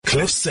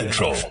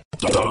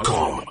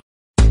CliffCentral.com.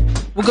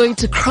 We're going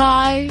to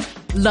cry,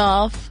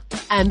 laugh,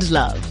 and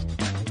love.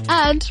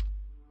 And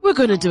we're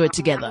going to do it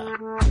together.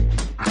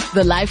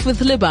 The Life with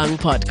Lebang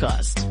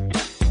podcast.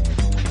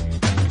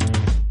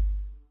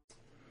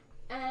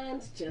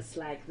 And just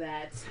like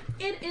that,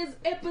 it is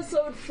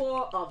episode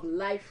 4 of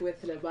Life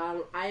with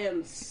Lebang. I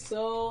am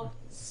so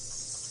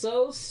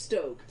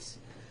stoked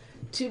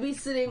to be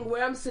sitting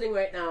where I'm sitting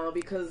right now,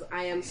 because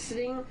I am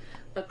sitting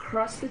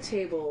across the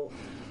table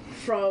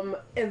from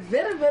a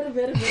very, very,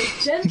 very, very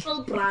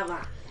gentle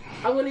brother.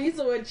 I'm going to use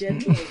the word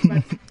gentle,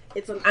 but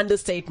it's an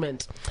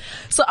understatement.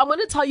 So I'm going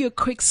to tell you a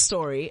quick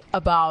story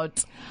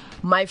about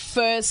my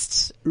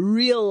first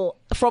real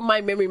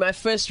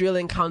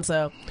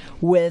encounter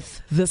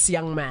with this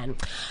young man.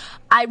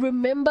 I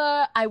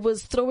remember I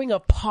was throwing a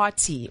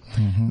party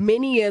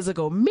many years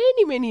ago,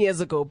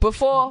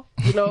 before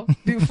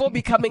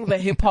becoming the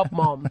hip hop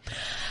mom.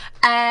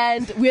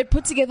 And we had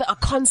put together a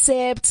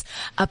concept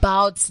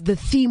about the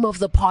theme of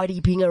the party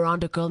being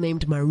around a girl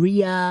named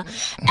Maria.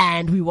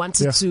 And we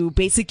wanted to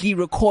basically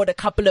record a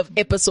couple of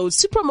episodes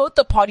to promote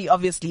the party,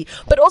 obviously,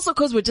 but also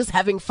because we're just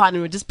having fun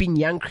and we're just being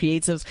young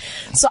creatives.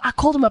 So I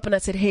called him up and I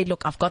said, hey,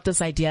 look, I've got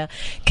this idea.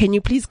 Can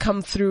you please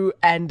come through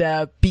and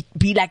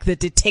be like the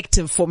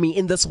detective for me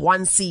in this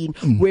one scene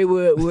where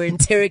we're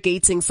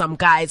interrogating some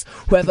guys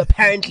who have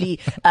apparently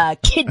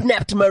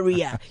kidnapped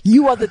Maria.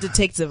 You are the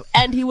detective.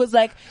 And he was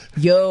like,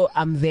 yo,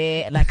 I'm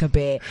there like a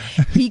bear.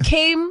 He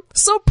came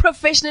so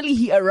professionally.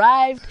 He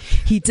arrived,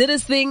 he did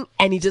his thing,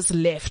 and he just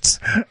left.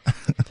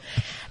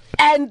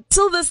 And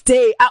till this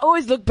day, I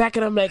always look back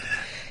and I'm like,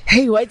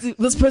 hey,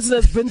 this person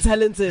has been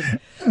talented.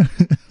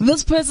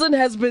 This person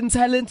has been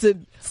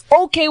talented.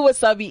 Okay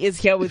Wasabi is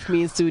here with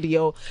me in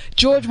studio.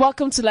 George,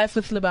 welcome to Life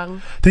with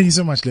Lebang. Thank you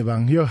so much,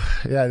 Lebang. You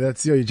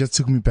just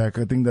took me back.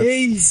 I think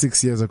that's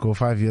 6 years ago,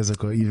 5 years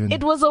ago even.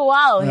 It was a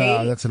while,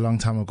 hey? That's a long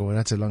time ago,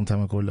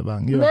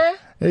 Lebang. Nah.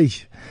 Hey.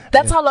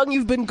 That's how long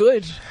you've been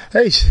good.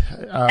 Hey.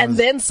 And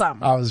then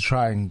some. I was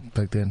trying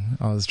back then.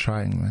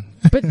 Man.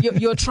 But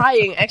your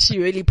trying actually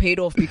really paid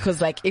off,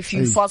 because like if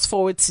you fast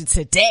forward to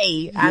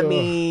today,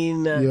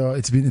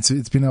 it's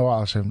been a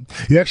while, Shem.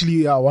 You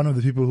actually are one of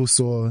the people who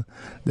saw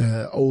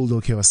the old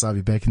Okay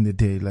Wasabi back in the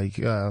day, like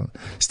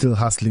still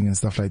hustling and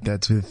stuff like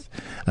that with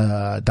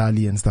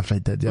Dali and stuff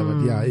like that.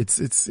 But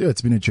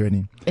it's been a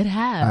journey. It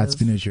has. It's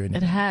been a journey.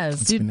 It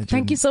has. Dude,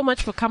 thank you so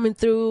much for coming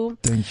through.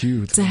 Thank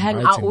you to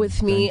hang out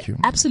with me. Thank you.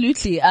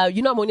 Absolutely.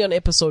 I'm only on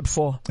episode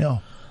 4. Yeah.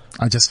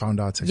 I just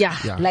found out. Yeah.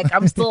 Like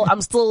I'm still,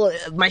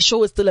 my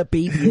show is still a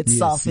baby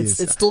itself.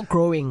 Yes. It's still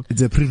growing.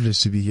 It's a privilege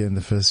to be here in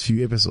the first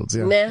few episodes.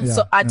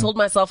 So I told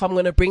myself I'm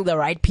going to bring the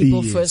right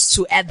people first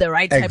to add the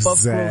right type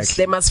of growth.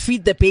 They must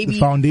feed the baby. The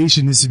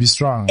foundation needs to be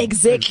strong.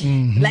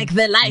 Exactly. Like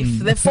the life,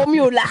 the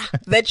formula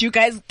that you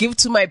guys give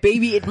to my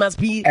baby, it must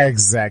be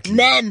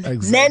Nan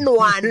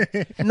one,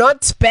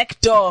 not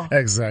backdoor.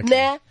 Exactly.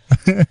 Nah.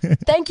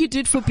 Thank you,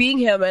 dude, for being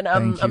here, man.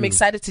 I'm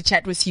excited to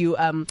chat with you.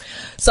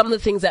 Some of the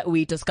things that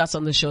we discuss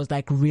on the show is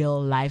like real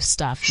life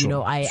stuff.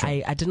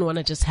 I didn't want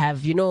to just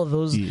have,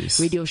 those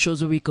radio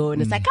shows where we go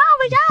and it's like,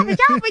 oh my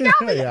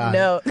God.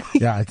 No.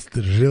 It's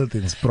the real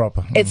thing. It's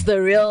proper. It's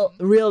the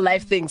real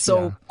life thing.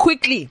 So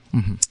quickly.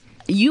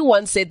 You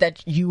once said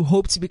that you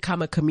hope to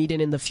become a comedian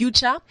in the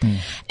future,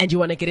 and you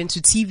want to get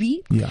into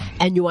TV,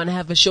 and you want to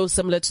have a show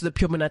similar to the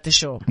Pure Monate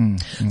show.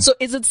 So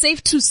is it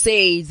safe to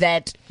say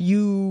that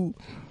you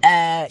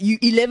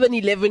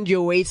 11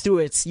 your way through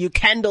it? You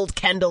candled,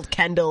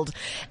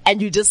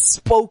 and you just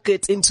spoke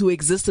it into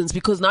existence,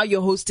 because now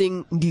you're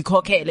hosting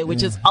Ngikokele,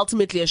 which is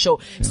ultimately a show.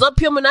 It's not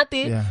Pure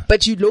Monate,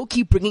 but you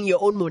low-key bringing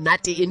your own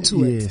Monate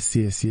into it.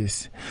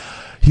 Yes.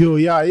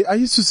 I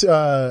used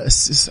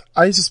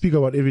to speak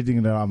about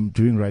everything that I'm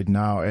doing right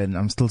now, and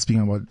I'm still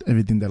speaking about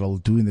everything that I'll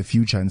do in the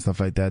future and stuff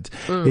like that.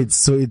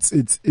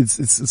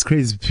 It's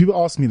crazy.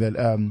 People ask me that,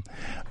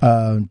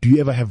 do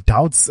you ever have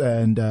doubts,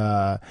 and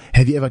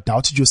have you ever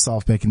doubted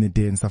yourself back in the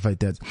day and stuff like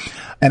that?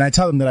 And I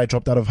tell them that I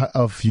dropped out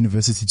of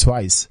university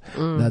twice.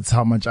 That's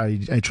how much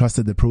I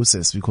trusted the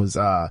process, because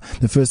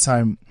the first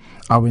time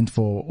I went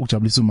for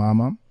Ukjablisu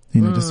Mama,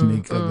 just to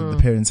make the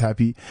parents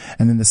happy.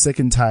 And then the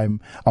second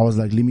time, I was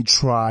like, let me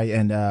try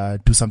and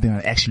do something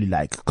I actually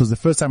like. Because the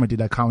first time I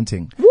did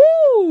accounting.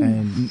 Woo!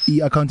 And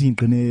accounting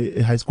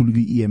in high school,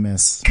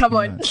 EMS. Come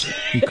on.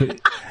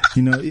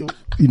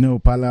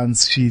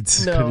 Balance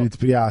sheets. No.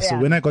 Credit. So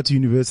when I got to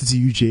university,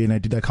 UJ, and I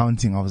did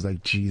accounting, I was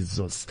like,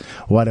 Jesus,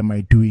 what am I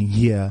doing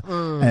here?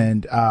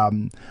 And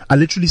I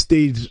literally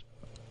stayed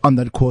on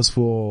that course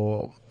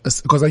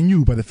because I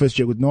knew by the first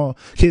year,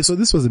 okay, so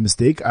this was a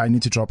mistake. I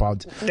need to drop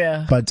out.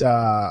 Yeah. But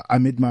I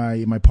met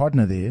my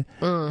partner there,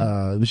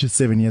 which is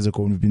 7 years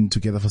ago, and we've been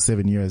together for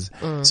 7 years.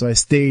 So I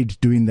stayed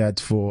doing that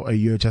for a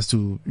year just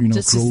to,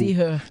 just grow. To see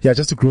her. Yeah,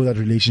 just to grow that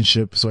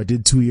relationship. So I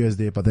did 2 years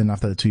there, but then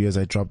after the 2 years,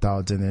 I dropped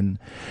out. And then,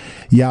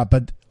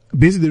 but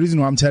basically the reason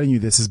why I'm telling you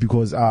this is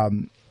because,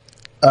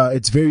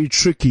 it's very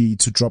tricky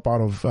to drop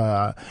out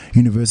of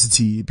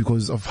university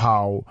because of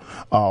how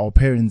our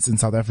parents in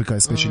South Africa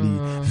especially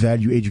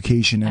value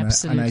education, and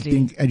I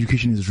think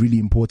education is really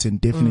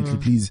important. Definitely,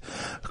 please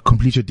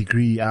complete your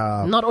degree.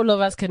 Not all of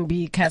us can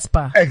be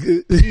Casper.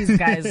 Please,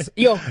 guys.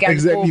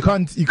 Exactly.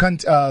 You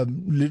can't.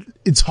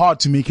 It's hard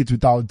to make it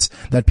without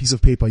that piece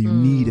of paper. You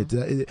need it,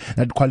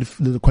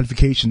 the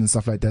qualification and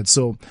stuff like that.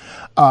 So,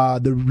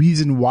 the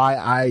reason why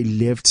I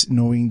left,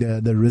 knowing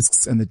the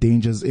risks and the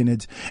dangers in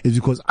it, is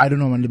because I don't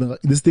know.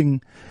 This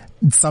thing,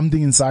 it's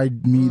something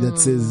inside me that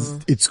says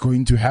it's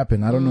going to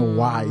happen. I don't know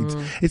why.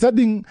 It's that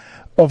thing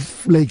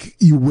of like,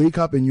 you wake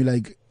up and you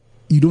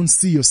don't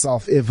see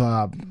yourself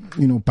ever,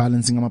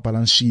 balancing on a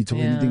balance sheet or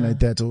anything like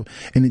that, or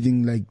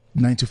anything like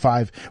 9 to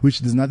 5,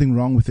 which there's nothing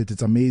wrong with it.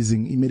 It's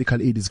amazing. Medical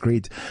aid is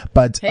great,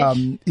 but,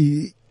 and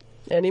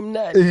him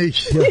not.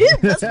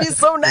 It must be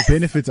so nice. The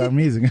benefits are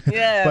amazing.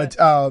 Yeah. But,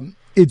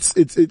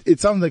 it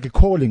sounds like a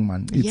calling,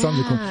 man. Sounds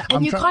like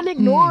and you can't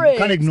ignore it.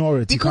 Can't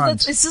ignore it.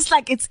 Because it's just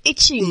like, it's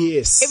itching.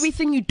 Yes.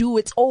 Everything you do,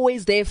 it's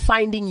always there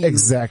finding you.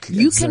 Exactly.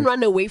 You can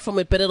run away from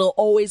it, but it'll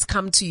always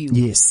come to you.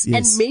 Yes.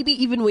 And maybe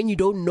even when you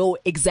don't know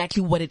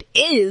exactly what it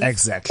is.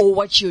 Exactly. Or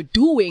what you're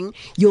doing,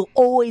 you'll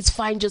always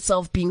find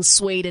yourself being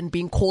swayed and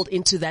being called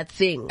into that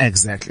thing.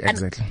 Exactly.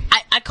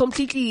 I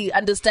completely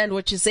understand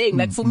what you're saying.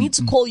 Like, for me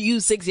to call you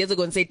 6 years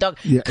ago and say, Doug,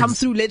 come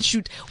through, let's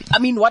shoot. I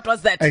mean, what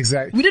was that?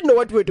 Exactly. We didn't know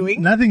what we were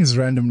doing. Nothing is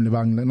random,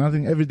 Lebang.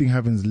 Nothing, everything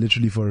happens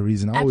literally for a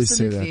reason. I always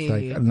say that.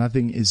 Like,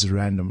 nothing is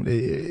random.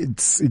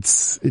 It's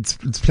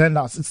planned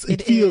out.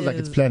 It feels like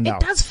it's planned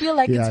out. It does feel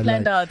like it's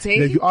planned out,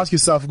 eh? Like, you ask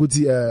yourself,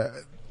 Guti,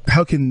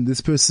 how can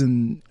this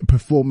person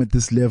perform at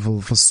this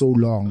level for so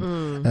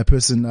long? A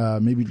person,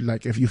 maybe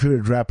like if your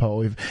favorite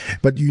rapper,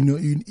 but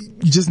you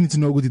just need to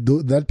know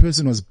that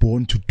person was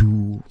born to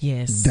do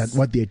that,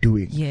 what they're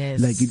doing. Yes.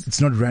 Like,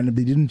 it's not random.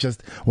 They didn't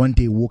just one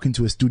day walk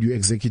into a studio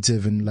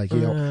executive and like,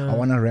 I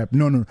want to rap.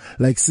 No.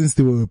 Like, since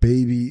they were a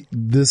baby,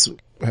 this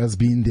has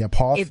been their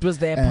path. It was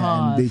their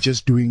path. They're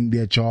just doing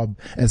their job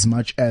as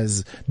much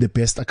as the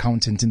best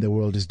accountant in the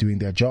world is doing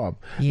their job.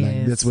 Yes.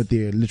 Like, that's what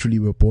they literally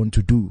were born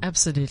to do.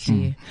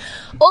 Absolutely.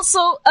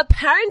 Also,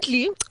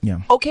 apparently,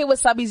 Okay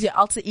Wasabi is your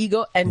alter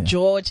ego and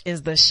George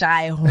is the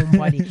shy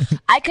homebody.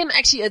 I can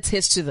actually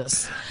attest to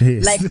this.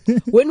 Yes. Like,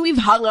 when we've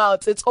hung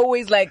out, it's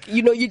always like,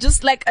 you're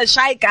just like a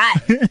shy guy.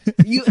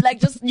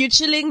 You're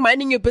chilling,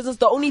 minding your business.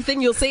 The only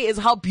thing you'll say is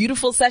how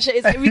beautiful Sasha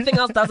is. Everything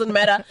else doesn't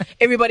matter.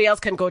 Everybody else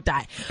can go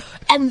die.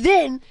 And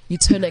then you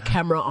turn a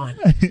camera on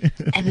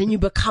and then you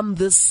become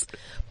this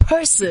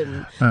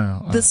person,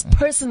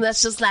 person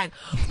that's just like,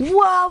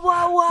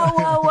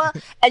 wow.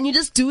 And you're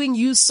just doing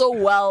you so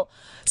well.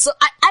 So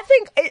I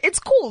think it's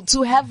cool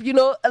to have,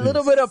 a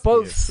little bit of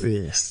both.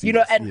 Yes.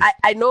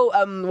 I know,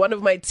 one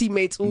of my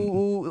teammates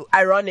who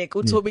ironic,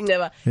 who Toby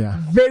Never,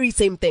 very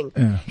same thing.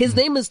 His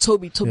name is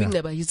Toby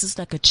Never. He's just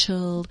like a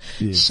chilled,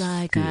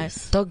 shy guy.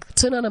 Dog,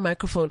 turn on a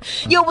microphone.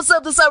 Yo, what's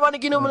up? This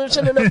ironic, no,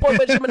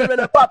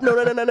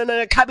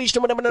 cabbage,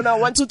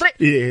 1, 2,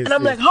 3. And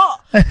I'm like,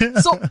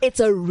 So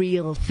it's a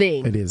real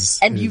thing. It is.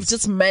 And you've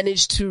just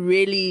managed to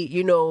really,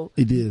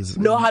 it is.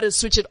 Know how to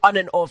switch it on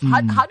and off.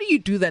 How do you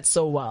do that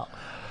so well?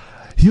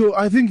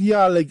 I think,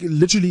 like,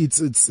 literally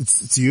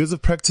it's years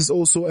of practice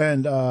also,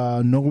 and,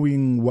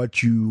 knowing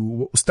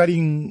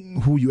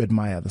studying who you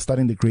admire,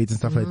 studying the grades and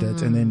stuff like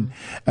that, and then,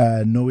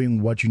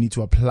 knowing what you need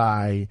to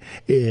apply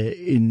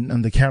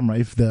on the camera.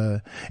 If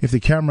the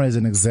camera is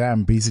an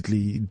exam,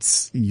 basically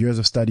it's years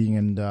of studying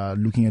and,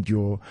 looking at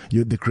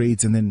the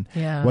grades, and then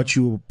what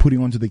you're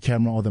putting onto the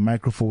camera or the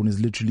microphone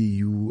is literally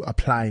you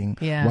applying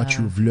what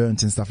you've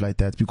learned and stuff like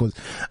that. Because,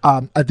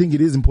 I think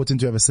it is important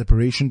to have a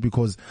separation,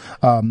 because,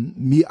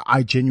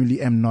 I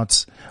genuinely am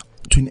not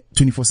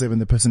 24/7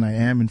 the person I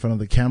am in front of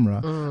the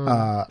camera.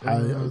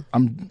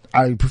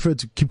 I prefer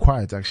to keep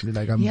quiet, actually.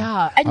 Like,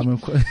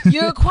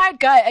 you're a quiet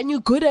guy and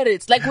you're good at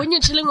it. Like, when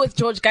you're chilling with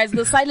George, guys,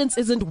 the silence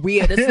isn't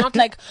weird. It's not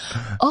like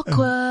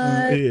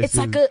awkward. It's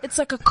like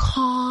a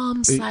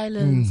calm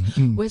silence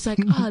where it's like,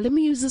 let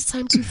me use this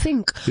time to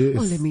think.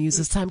 Let me use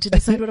this time to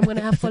decide what I'm going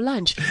to have for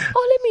lunch.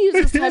 Let me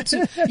use this time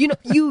to,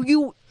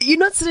 you're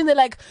not sitting there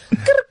like,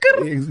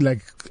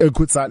 like a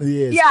good silence.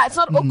 Yes. Yeah, it's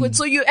not awkward.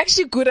 So you're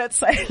actually good at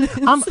silence.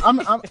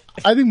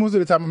 I think most of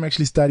the time I'm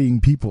actually studying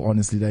people,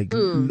 honestly, like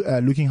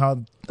looking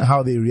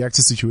how they react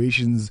to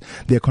situations,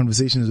 their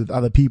conversations with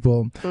other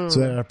people, so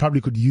that I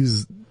probably could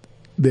use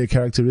their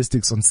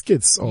characteristics on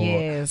skits or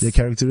their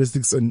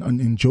characteristics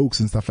in jokes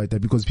and stuff like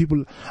that, because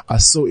people are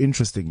so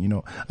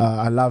interesting.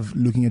 I love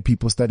looking at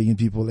people, studying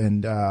people,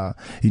 and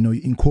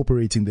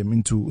incorporating them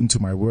into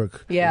my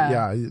work.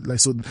 Like,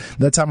 so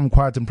that time I'm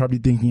quiet, I'm probably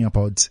thinking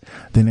about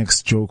the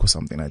next joke or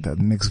something like that,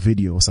 the next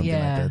video or something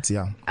like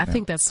that. I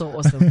think that's so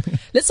awesome.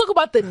 Let's talk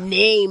about the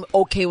name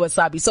Okay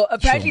Wasabi. So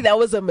apparently that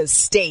was a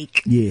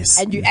mistake.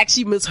 Yes. And you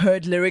actually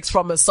misheard lyrics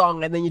from a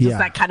song, and then you just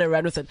like kind of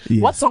ran with it.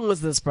 What song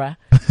was this, bruh?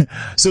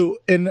 So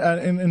in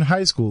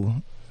high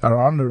school,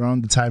 around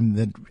the time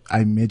that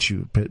I met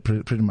you,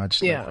 pretty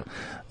much.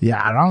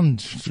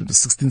 Around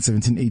 16,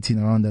 17, 18,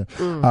 around there.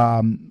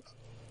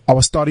 I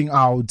was starting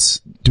out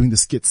doing the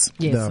skits.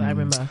 Yes, I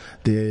remember.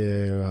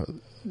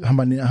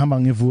 Hamba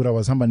ngevura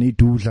was Hamba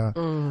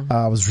Nedudla.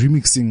 I was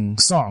remixing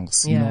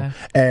songs, you know,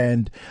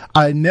 and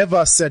I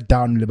never sat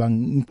down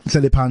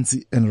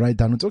and write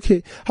down,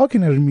 okay, how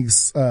can I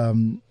remix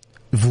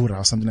Vura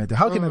or something like that?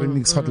 How can I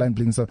remix Hotline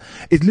Bling stuff?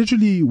 It's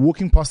literally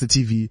walking past the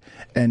TV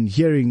and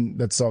hearing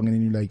that song, and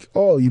then you're like,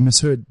 oh, you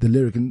misheard the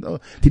lyric. And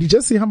oh, did you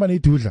just say Hamba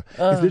Nedudla?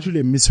 It's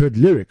literally a misheard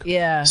lyric.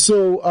 Yeah.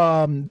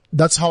 So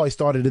that's how I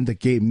started in the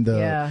game,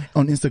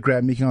 on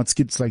Instagram, making out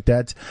skits like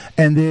that.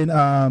 And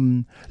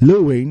then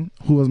Lil Wayne,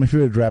 who was my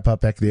favorite rapper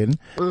back then.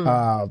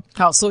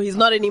 How? So he's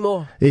not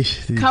anymore?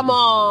 Come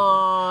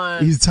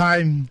on.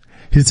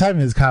 His time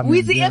is coming.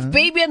 Weezy F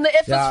baby and the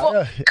F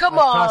is for. Come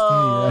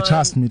on.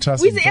 Trust me.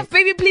 Weezy F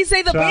baby, please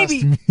say the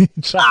baby.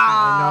 Trust me.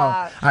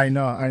 I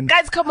know.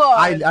 Guys, come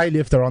on. I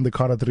left around the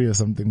Carter 3 or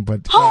something,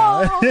 but.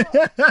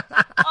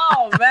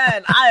 Oh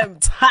man, I am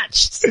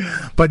touched.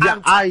 But yeah,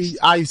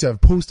 I used to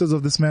have posters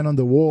of this man on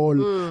the wall.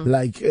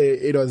 Like,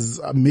 it was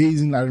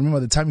amazing. I remember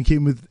the time he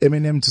came with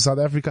Eminem to South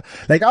Africa.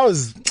 Like, I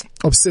was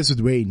obsessed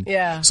with Wayne.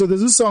 Yeah. So there's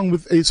this song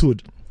with Ace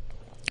Hood.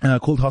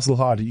 Called Hustle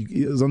Hard.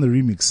 It was on the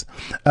remix.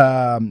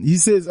 He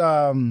says,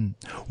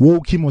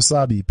 Okay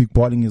Wasabi, big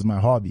balling is my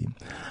hobby.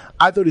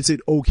 I thought it said,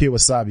 okay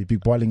Wasabi,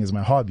 big balling is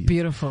my hobby.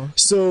 Beautiful.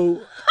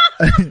 So,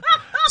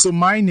 so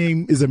my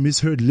name is a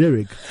misheard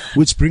lyric,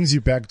 which brings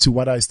you back to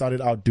what I started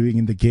out doing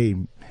in the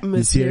game.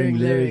 Is hearing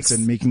lyrics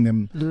and making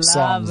them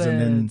songs.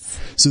 And then,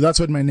 so that's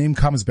what my name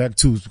comes back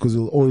to, because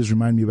it'll always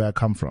remind me where I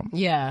come from.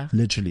 Yeah.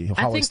 Literally.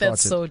 How I think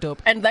that's so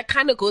dope. And that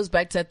kind of goes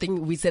back to that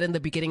thing we said in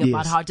the beginning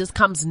about how it just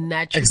comes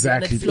naturally.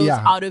 Exactly. And it flows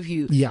out of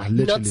you. Yeah, literally.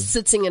 You're not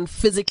sitting and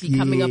physically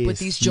coming up with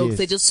these jokes.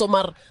 They just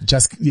arrive.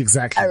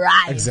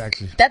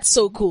 Exactly. That's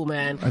so cool,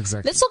 man.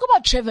 Exactly. Let's talk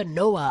about Trevor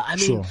Noah. I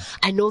mean,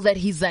 I know that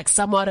he's like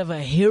somewhat of a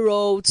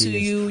hero to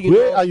you.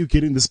 Where are you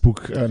getting this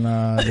book?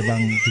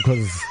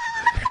 Because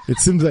it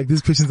seems like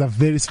these questions are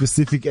very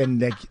specific,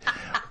 and like,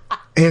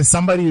 has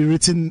somebody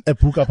written a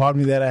book about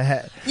me that I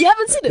had? You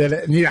haven't seen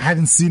it? Yeah, I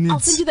haven't seen it. I'll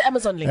send you the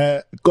Amazon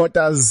link.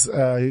 Kota's,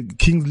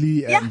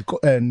 Kingsley and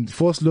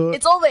Vosloorus.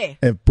 It's all there.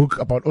 A book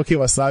about Okay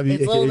Wasabi.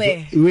 It's all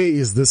there. Where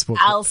is this book?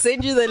 I'll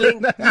send you the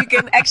link. You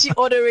can actually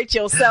order it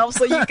yourself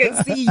so you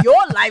can see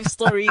your life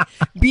story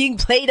being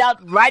played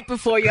out right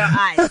before your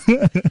eyes.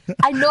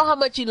 I know how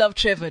much you love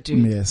Trevor,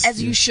 dude. Yes,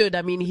 As you should.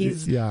 I mean,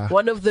 he's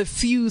one of the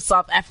few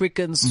South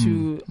Africans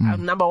to,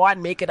 number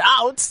one, make it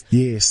out.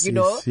 Yes. You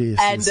know?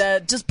 And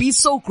just be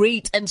so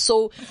great and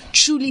so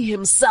truly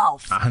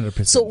himself.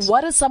 100%. So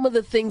what are some of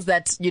the things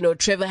that, you know,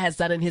 Trevor has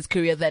done in his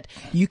career that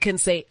you can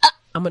say,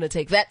 I'm going to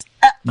take that.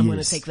 I'm going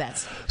to take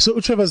that. So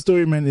Trevor's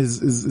story, man,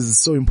 is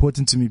so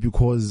important to me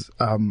because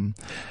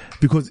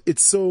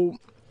it's so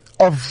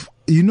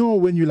you know,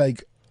 when you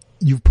like,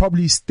 you've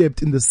probably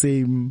stepped in the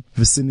same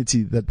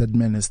vicinity that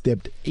man has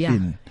stepped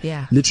in.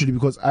 Yeah. Literally,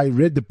 because I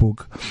read the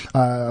book,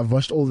 I've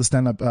watched all the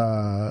stand-up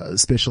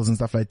specials and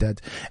stuff like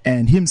that,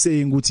 and him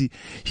saying, Guti,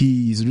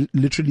 he's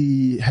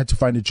literally had to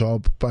find a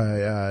job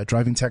by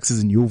driving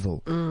taxis in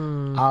Yeovil.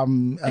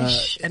 And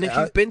if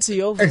you've been to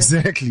Yeovil.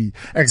 Exactly.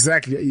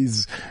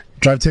 He's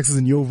drive taxis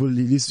in Yeovil.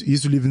 He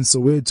used to live in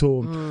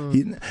Soweto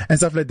and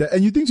stuff like that.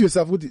 And you think to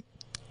yourself, Guti,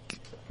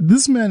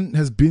 this man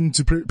has been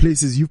to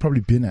places you've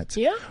probably been at.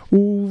 Yeah.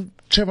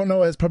 Trevor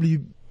Noah has probably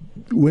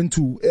went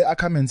to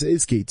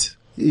Ackermans, Skate.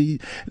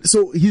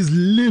 So he's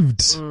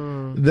lived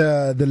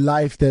the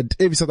life that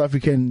every South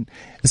African,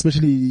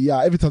 especially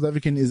every South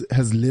African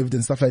has lived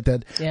and stuff like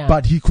that. Yeah.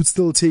 But he could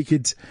still take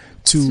it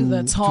to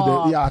the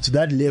top. to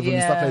that level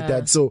and stuff like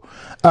that. So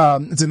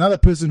it's another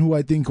person who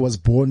I think was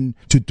born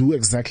to do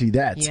exactly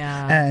that.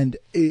 Yeah. And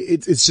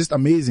it's just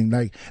amazing.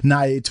 Like,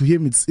 to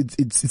him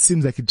it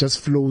seems like it just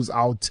flows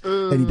out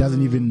and he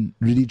doesn't even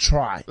really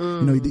try.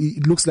 You know,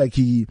 it looks like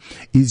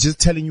he's just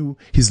telling you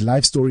his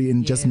life story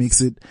and just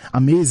makes it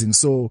amazing.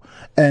 So,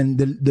 and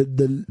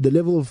the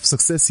level of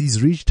success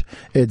he's reached,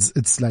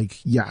 it's like,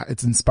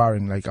 it's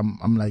inspiring. Like,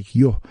 I'm like,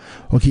 yo,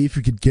 okay, if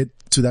you could get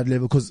to that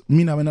level, because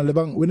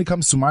when it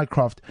comes to my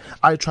craft,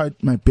 I tried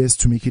my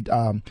best to make it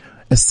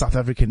as South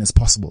African as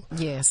possible.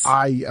 Yes.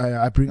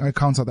 I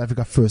count South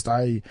Africa first.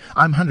 I'm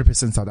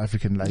 100% South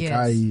African. Like,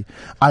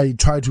 I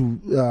try to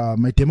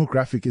my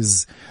demographic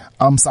is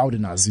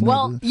Southerners.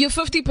 You're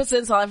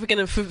 50% South African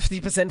and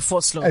 50%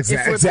 Vosloorus.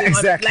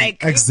 Exactly.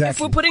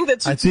 If we're putting the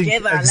two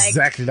together,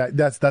 exactly, like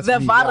that's the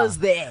me, values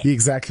there.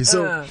 Exactly.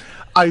 So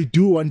I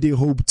do one day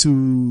hope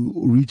to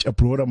reach a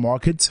broader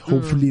market,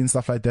 hopefully, and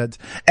stuff like that.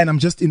 And I'm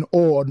just in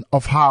awe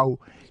of how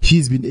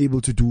he's been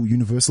able to do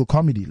universal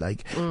comedy.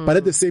 Like, but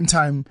at the same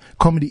time,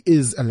 comedy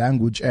is a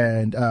language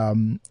and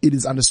it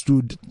is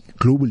understood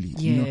globally.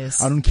 Yes. You know?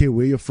 I don't care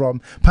where you're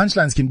from.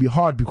 Punchlines can be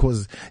hard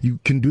because you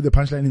can do the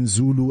punchline in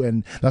Zulu,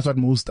 and that's what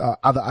most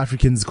other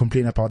Africans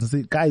complain about and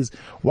say, guys,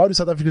 why do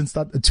South Africans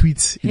start a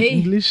tweet in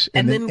English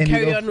and then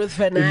carry on with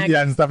vernac?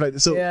 Yeah, and stuff like that.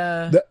 So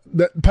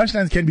the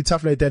punchlines can be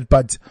tough like that,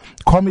 but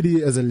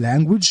comedy as a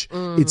language,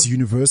 it's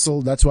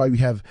universal. That's why we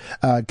have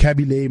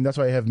Cabby Lame. That's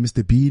why we have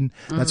Mr. Bean.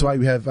 That's why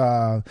we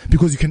have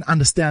because you can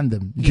understand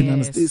them. You can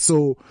understand.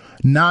 So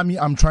now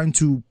I'm trying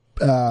to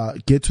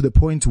get to the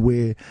point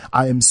where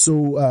I am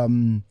so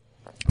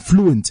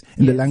fluent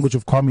in the language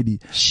of comedy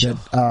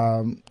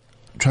that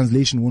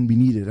translation won't be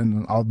needed,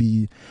 and I'll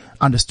be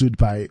understood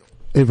by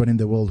everyone in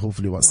the world,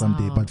 hopefully,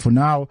 someday. But for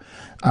now,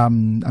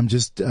 I'm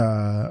just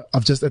at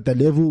the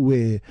level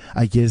where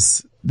I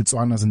guess the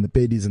Tswanas and the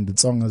Pedis and the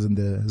Tsongas and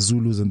the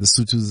Zulus and the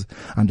Sutus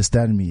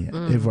understand me,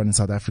 everyone in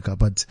South Africa.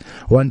 But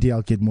one day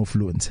I'll get more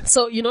fluent.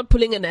 So you're not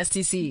pulling an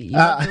STC. You're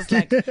not just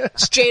like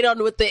straight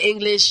on with the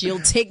English. You'll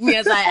take me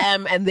as I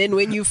am. And then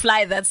when you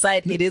fly that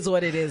side, it is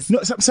what it is.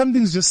 No, some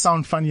things just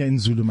sound funnier in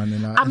Zulu,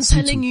 man. I'm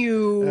telling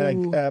you.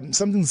 Like,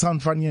 some things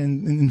sound funnier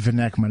in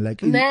Vernac, man.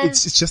 Like,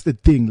 it's just a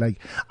thing. Like,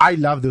 I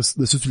love the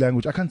Sutu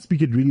language. I can't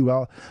speak it really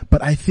well,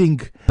 but I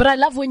think. But I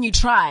love when you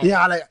try.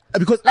 Yeah,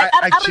 because like,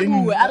 I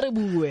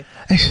genuinely.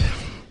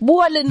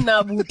 Bua le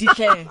nna buti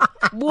hle.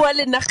 Bua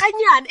le nna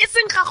ganyane e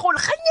seng gagolo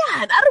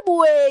ganyane a re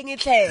bueng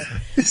hle.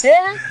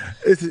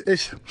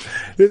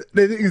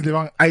 The thing is,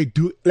 I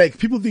do, like,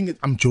 people think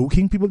I'm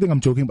joking,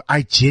 but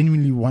I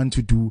genuinely want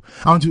to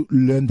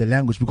learn the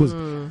language because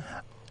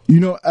you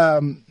know,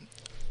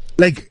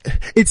 like,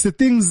 it's the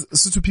things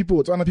Sutu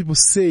people, Tswana people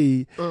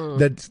say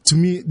that to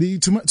me,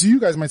 to you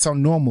guys might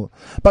sound normal.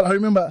 But I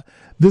remember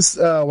this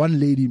one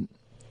lady,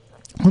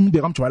 and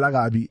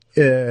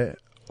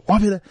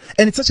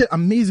it's such an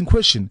amazing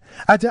question.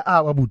 And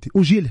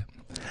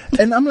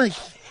I'm like,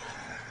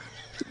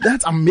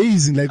 that's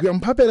amazing. Like,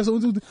 I'm happy or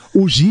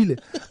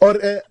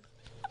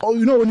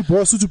you know, when you bore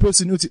a Sutu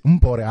person,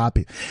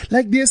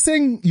 like, they're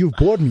saying you've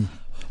bored me.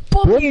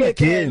 Bored me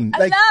again.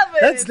 Like, love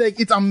it. That's like,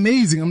 it's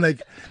amazing. I'm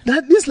like,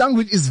 this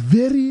language is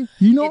very,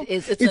 you know,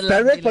 it's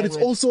direct, but it's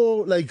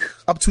also like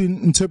up to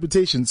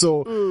interpretation.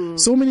 So,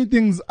 so many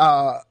things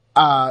are,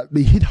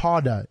 they hit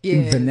harder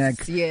in the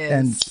neck,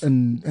 and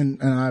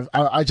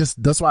I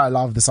just, that's why I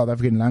love the South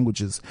African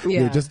languages.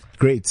 They're just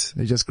great.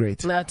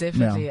 No,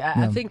 definitely.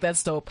 I think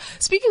that's dope.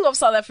 Speaking of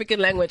South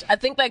African language, I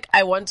think like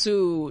I want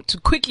to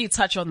quickly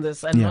touch on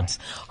this and not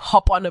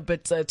hop on a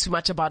bit too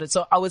much about it.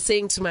 So I was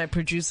saying to my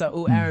producer,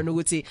 Aaron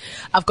Uguti,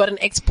 I've got an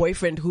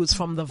ex-boyfriend who's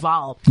from the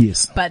Vaal.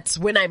 Yes. But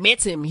when I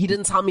met him, he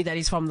didn't tell me that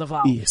he's from the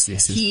Vaal. Yes.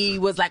 He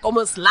was like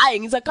almost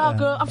lying. He's like, oh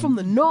girl, I'm from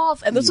the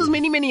north. And this was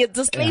many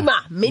disclaimer,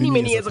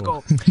 many years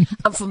ago.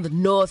 I'm from the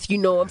north, you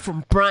know, I'm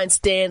from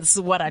Bryanston, this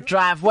is what I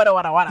drive, what. I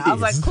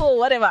was like, cool,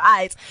 whatever,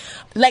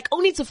 like,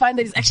 only to find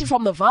that he's actually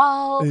from the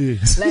Vaal.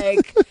 Yes.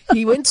 Like,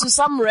 he went to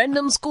some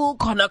random school,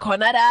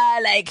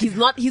 Konada, like, he's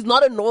not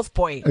a North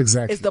boy.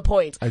 Exactly. Is the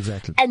point.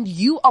 Exactly. And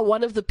you are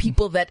one of the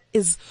people that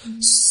is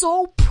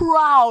so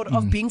proud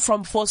of being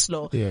from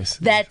Vosloorus. Yes.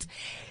 That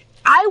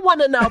I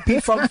want to now be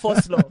from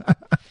Vosloorus.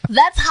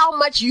 That's how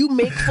much you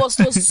make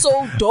Vosloorus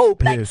so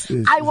dope. Like, yes.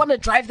 I want to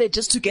drive there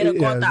just to get a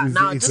Gota.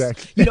 Now,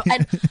 exactly. just, you know,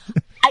 and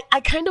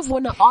I kind of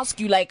want to ask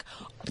you, like,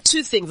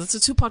 two things. It's a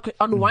two-part question.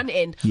 On one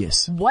end,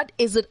 what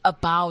is it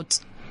about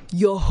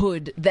your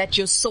hood that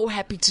you're so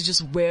happy to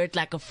just wear it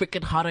like a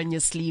freaking heart on your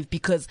sleeve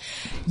because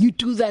you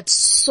do that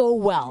so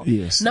well?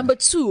 Yes. Number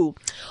two,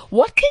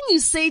 what can you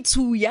say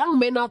to young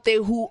men out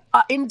there who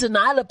are in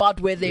denial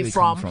about where they're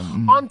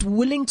from, aren't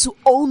willing to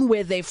own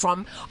where they're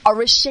from,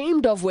 are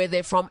ashamed of where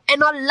they're from,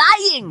 and are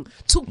lying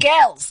to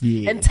girls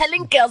and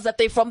telling girls that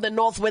they're from the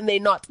north when they're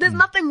not? There's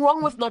nothing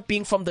wrong with not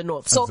being from the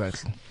north. So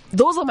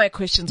those are my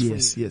questions for you.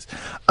 Yes.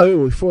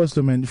 Oh,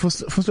 Vosloorus, man.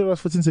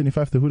 Vosloorus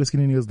 1475, the hood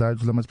skinny nails died.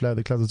 Lamans play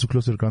the clouds are too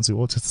close to the ground, so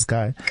all touch the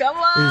sky. Come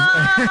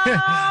on!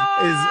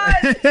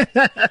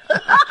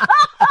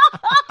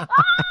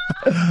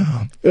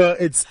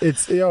 It's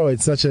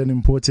such an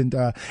important,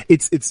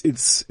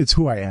 it's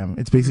who I am.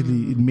 It's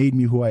basically, it made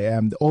me who I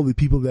am. All the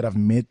people that I've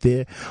met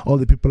there, all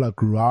the people I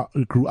grew up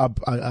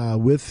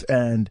with,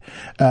 and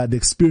the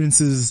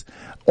experiences,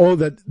 all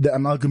that, the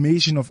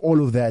amalgamation of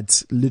all of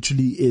that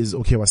literally is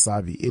Okay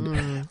Wasabi.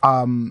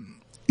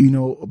 You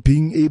know,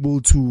 being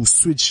able to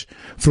switch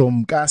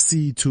from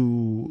Kasi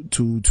to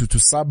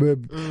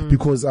suburb,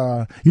 because,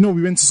 you know,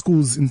 we went to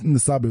schools in the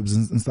suburbs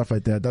and stuff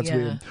like that. That's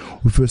where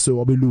we first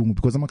saw Abelung,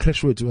 because I'm a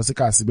crash rate to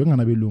Kasi, but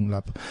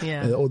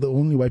the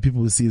only white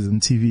people will see is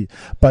on TV.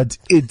 But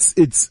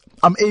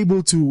I'm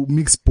able to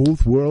mix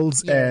both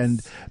worlds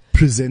and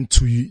present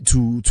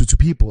to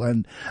people.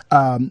 And,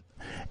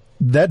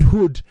 that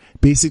hood,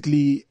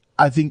 basically,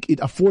 I think it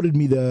afforded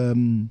me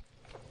the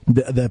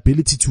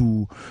ability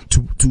to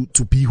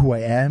be who I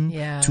am,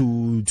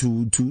 to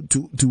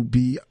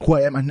be who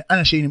I am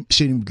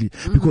unashamedly,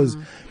 because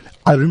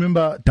I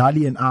remember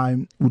Dali and I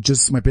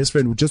my best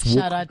friend would just walk.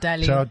 Shout out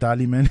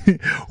Dali, man.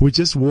 We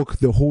just walk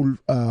the whole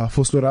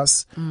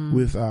Vosloorus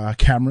with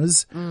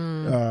cameras,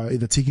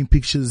 either taking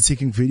pictures,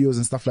 taking videos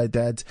and stuff like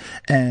that.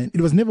 And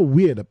it was never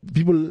weird.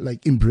 People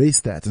like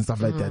embrace that and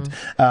stuff like that.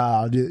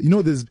 You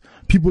know, there's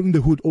people in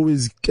the hood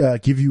always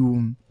give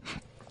you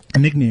a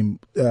nickname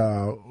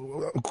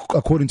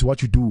according to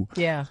what you do.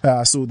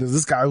 Yeah. So there's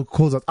this guy who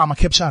calls us I'm a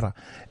capturer.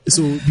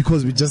 So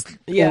because we just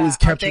always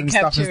capturing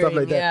stuff and stuff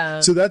like that. Yeah.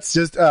 So that's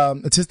just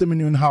a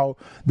testimony on how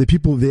the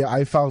people there,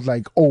 I felt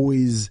like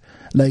always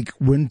like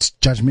weren't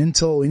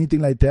judgmental or anything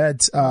like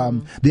that.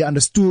 They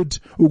understood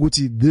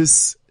Uguti,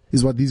 this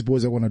is what these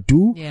boys are going to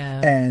do.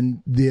 Yeah.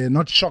 And they're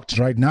not shocked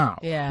right now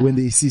when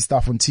they see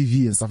stuff on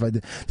TV and stuff like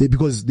that.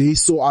 Because they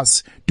saw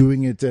us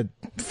doing it at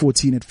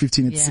 14, at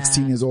 15, at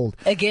 16 years old.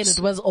 Again, it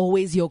was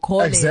always your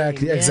calling.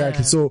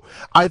 Exactly. So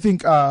I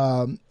think,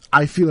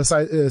 I feel a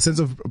sense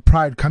of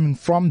pride coming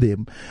from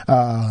them.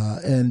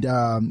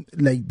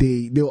 Like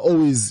they'll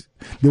always,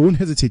 they won't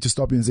hesitate to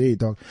stop you and say, hey,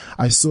 dog,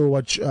 I saw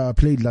what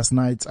played last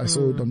night. I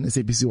saw it on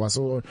SABC. I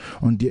saw it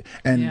on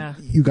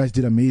you guys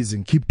did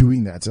amazing. Keep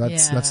doing that.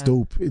 That's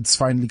dope. It's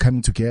finally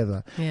coming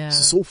together. Yeah.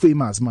 So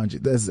famous, man,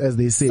 as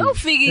they say. So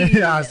figgy.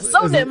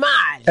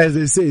 As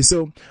they say.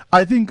 So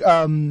I think,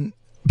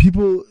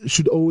 people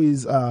should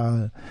always,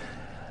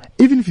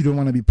 even if you don't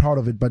want to be proud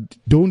of it, but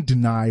don't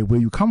deny where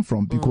you come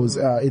from, because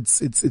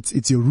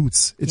it's your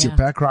roots, it's your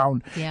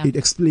background. It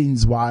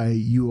explains why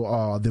you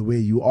are the way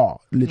you are.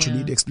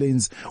 Literally, it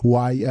explains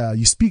why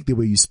you speak the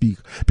way you speak.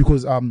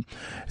 Because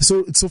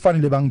so it's so funny,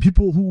 Lebang,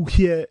 people who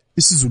hear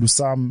isiZulu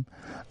Sam,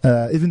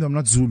 even though I'm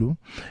not Zulu,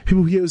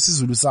 people who hear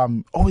isiZulu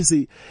Sam always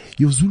say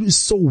your Zulu is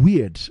so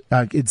weird.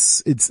 Like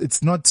it's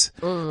not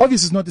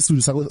obviously it's not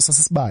isiZulu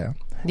Sasasbaya.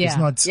 It's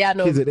not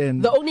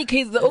KZN.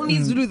 The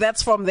only Zulu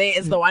that's from there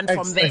is the one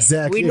from there.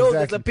 Exactly. We know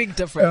there's a big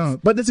difference.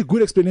 But that's a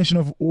good explanation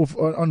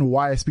on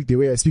why I speak the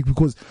way I speak,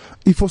 because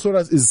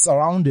Vosloorus is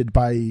surrounded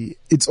by,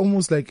 it's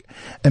almost like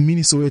a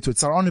mini Soweto. It's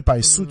surrounded by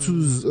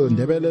Sutus,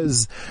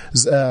 Ndebeles,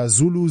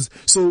 Zulus.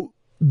 So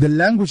the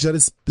language that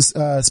is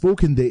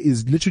spoken there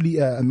is literally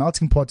a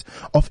melting pot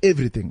of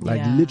everything.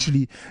 Like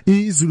literally,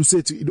 Zulu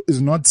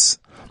is not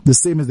the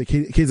same as the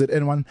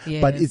KZN one,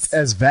 but it's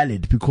as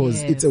valid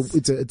because it's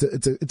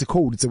a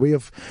code. It's a way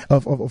of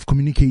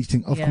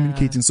communicating.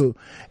 Communicating. So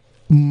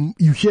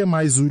you hear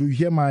my Zulu, you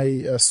hear my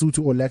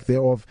Sutu or lack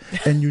thereof,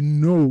 and you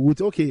know,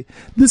 okay,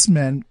 this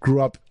man grew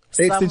up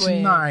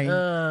Extension 9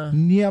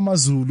 near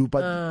Mazulu,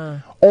 but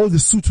all the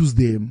Sutus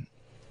there.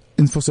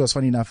 In Vosloorus,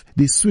 funny enough,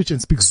 they switch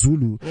and speak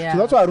Zulu. So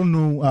that's why I don't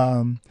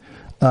know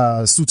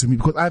Sutu me,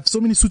 because I have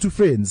so many Sutu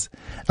friends.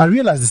 I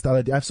realized this the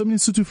other day. I have so many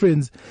Sutu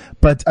friends,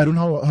 but I don't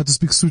know how to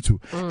speak Sutu.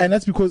 And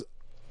that's because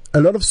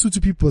a lot of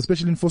Sutu people,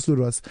 especially in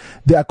Vosloorus,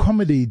 they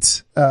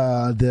accommodate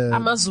the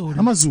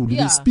Amazulu.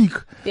 They speak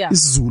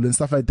Zulu and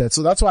stuff like that.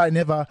 So that's why I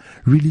never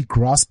really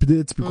grasped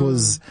it,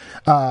 because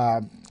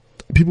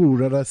people would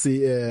rather say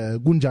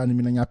Gunjani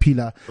mina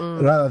nyaphila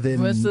rather than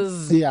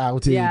versus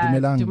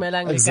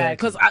Dumelang. Exactly.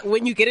 Because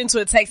when you get into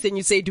a taxi and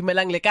you say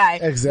Dumelang lekai,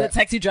 the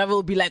taxi driver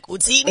will be like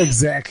Utini.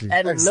 Exactly.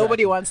 And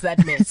nobody wants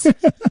that mess.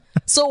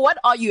 So what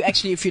are you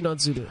actually if you're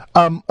not Zulu?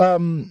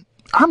 I'm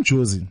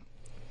chosen.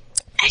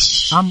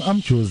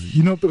 I'm chosen,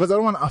 you know, because I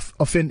don't want to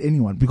offend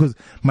anyone, because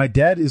my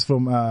dad is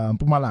from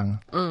Mpumalanga.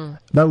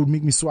 That would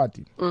make me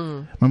Swati.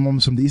 My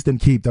mom's from the Eastern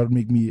Cape. That would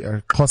make me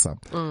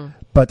Xhosa.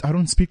 But I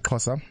don't speak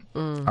Xhosa.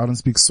 I don't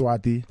speak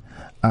Swati.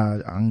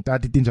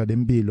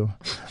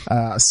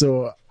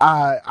 So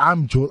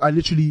I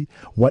literally,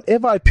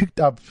 whatever I picked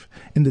up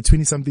in the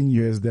 20-something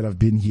years that I've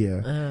been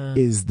here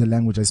is the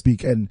language I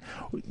speak. And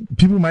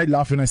people might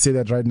laugh when I say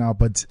that right now,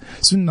 but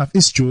soon enough,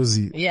 it's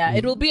Josie. Yeah,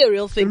 it will be a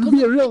real thing. It will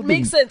be a real thing.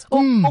 Makes sense.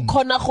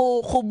 Exactly.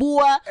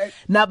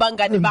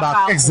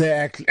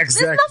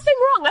 There's nothing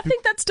wrong. I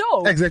think that's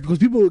dope. Exactly, because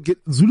people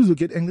Zulus will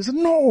get angry. They say,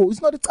 no,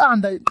 it's not a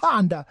tanda.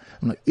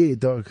 I'm like, hey,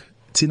 dog.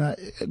 Tina,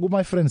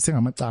 my friends saying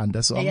I'm a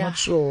tanda, so I'm not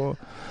sure.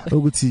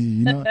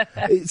 You know,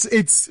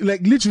 it's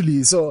like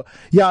literally. So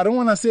yeah, I don't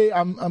want to say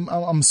I'm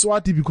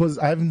Swati because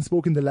I haven't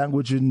spoken the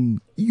language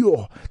in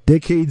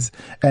decades.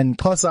 And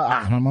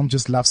Xhosa, my mom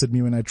just laughs at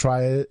me when I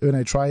try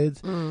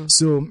it.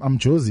 So I'm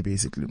Josie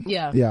basically.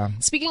 Yeah.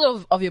 Speaking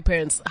of your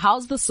parents,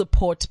 how's the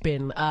support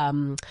been?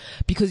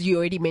 Because you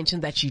already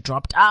mentioned that you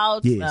dropped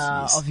out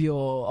of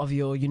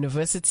your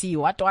university.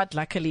 What?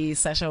 Luckily,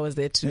 Sasha was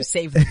there to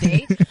save the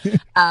day.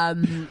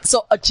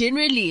 So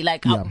generally,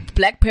 like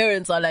black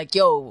parents are like,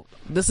 yo,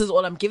 this is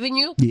all I'm giving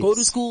you. Go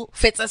to school,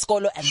 fetsa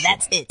skolo, and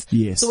that's it.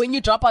 Yes. So when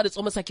you drop out, it's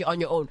almost like you're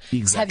on your own.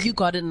 Exactly. Have you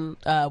gotten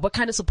what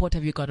kind of support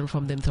have you gotten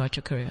from them throughout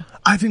your career?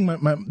 I think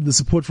the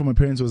support from my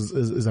parents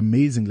is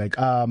amazing. Like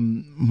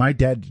my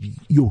dad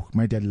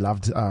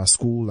loved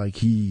school. Like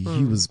he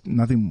was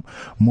nothing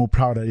more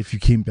prouder if you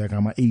came back.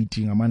 I'm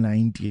 18, I'm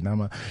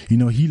 19,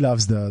 he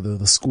loves the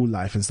school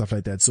life and stuff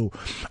like that. So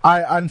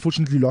I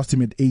unfortunately lost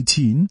him at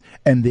 18,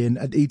 and then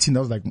at 18 that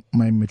was like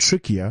my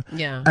matric year.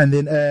 Yeah. And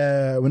then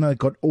when I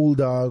got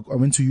older, I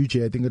went to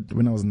UJ, I think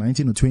when I was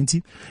 19 or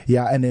 20.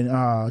 Yeah. And then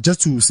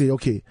just to say,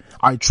 okay,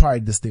 I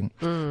tried this thing.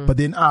 But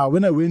then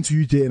when I went to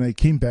UJ and I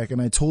came back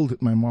and I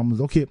told my mom,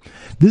 okay,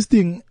 this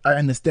thing, I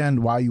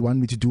understand why you want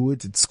me to do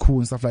it. It's cool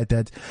and stuff like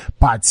that.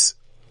 But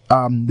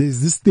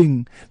there's this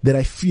thing that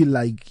I feel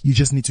like you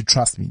just need to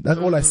trust me. That's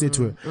all I said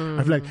to her.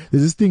 I feel like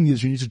there's this thing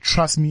that you need to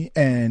trust me,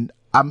 and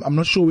I'm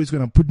not sure where it's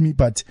gonna put me,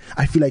 but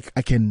I feel like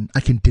I can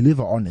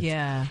deliver on it.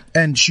 Yeah.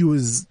 And she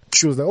was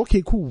like,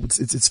 okay, cool,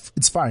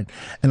 it's fine.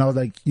 And I was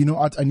like, you know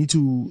what, you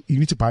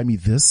need to buy me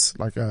this,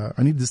 like I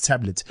need this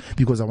tablet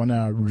because I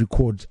wanna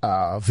record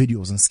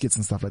videos and skits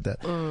and stuff like that.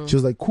 She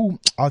was like, cool,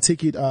 I'll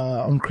take it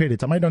on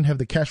credit. I might not have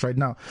the cash right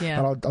now,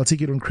 but I'll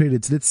take it on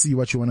credit. Let's see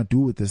what you wanna do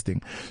with this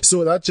thing.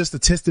 So that's just a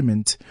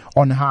testament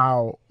on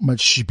how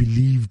much she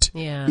believed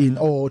in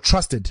or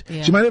trusted.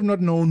 She might have not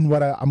known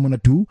what I'm gonna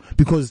do,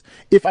 because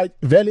if I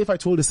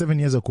told her 7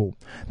 years ago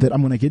that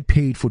I'm gonna get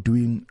paid for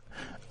doing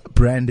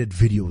branded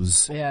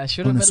videos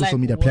on a social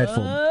media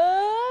platform,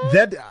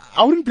 that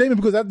I wouldn't blame her,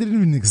 because that didn't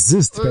even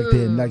exist back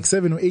then, like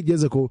 7 or 8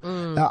 years ago.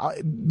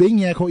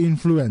 Being a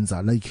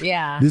influencer,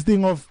 like this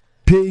thing of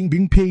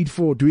being paid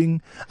for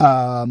doing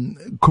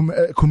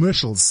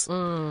commercials,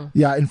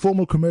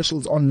 informal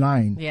commercials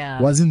online,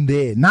 wasn't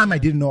there. I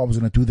didn't know I was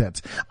gonna do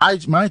that.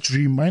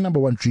 My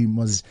number one dream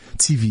was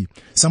TV.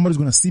 Somebody's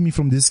gonna see me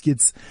from these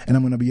skits, and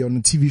I'm gonna be on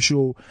a TV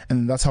show,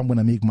 and that's how I'm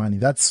gonna make money.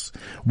 That's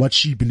what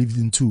she believed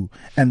in too.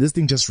 And this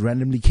thing just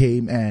randomly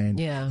came, and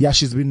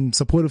she's been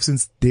supportive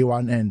since day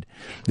one. And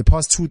the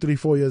past 2, 3,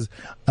 4 years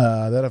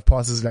that have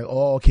passed is like,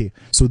 oh, okay,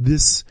 so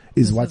this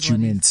is what you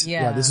meant.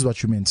 This is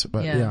what you meant.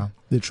 But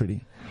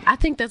literally. I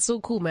think that's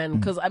so cool, man,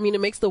 because I mean, it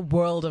makes the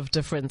world of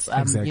difference.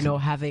 You know,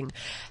 having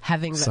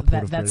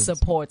that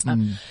support.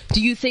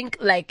 Do you think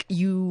like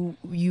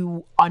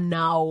you are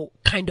now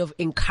kind of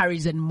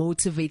encouraged and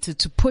motivated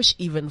to push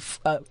even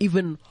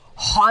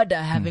harder,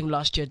 having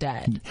lost your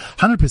dad?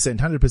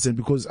 100%,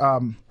 because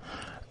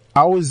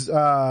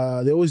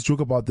they always joke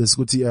about this,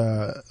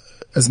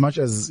 as much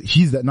as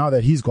he's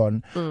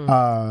gone,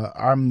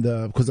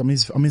 because I'm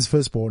his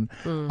firstborn.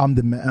 I'm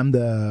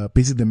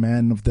basically the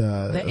man of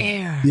the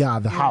heir.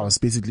 The house,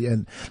 basically,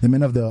 and the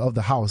man of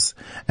the house.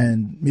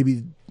 And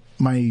maybe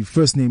my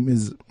first name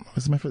is,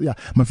 my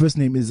first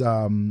name is,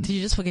 did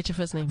you just forget your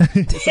first name?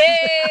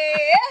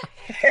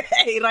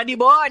 Hey,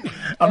 Radibon.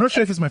 I'm not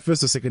sure if it's my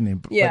first or second name,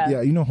 but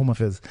you know home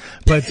affairs.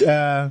 But,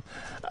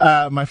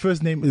 my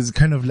first name is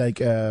kind of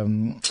like,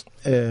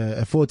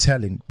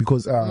 foretelling,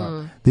 because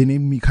they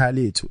named me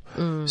Khaletu.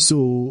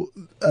 So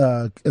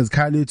as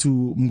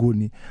Khaletu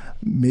Mnguni,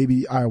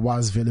 maybe I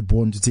was very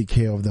born to take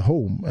care of the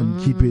home and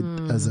keep it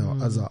as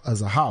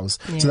a house.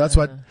 So that's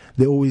what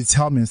they always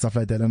tell me and stuff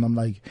like that. And I'm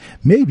like,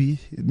 maybe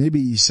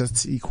it's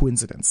just a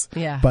coincidence.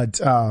 But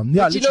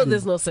but you know,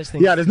 there's no such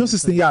thing. There's no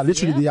such thing.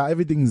 Literally,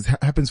 everything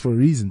happens for a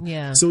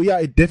reason. So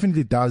it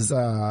definitely does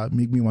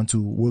make me want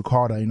to work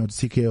harder, you know, to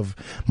take care of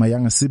my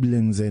younger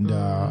siblings and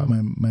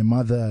my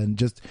mother, and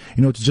just,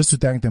 you know, just to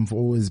thank them for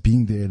always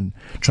being there and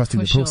trusting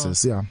the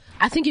process.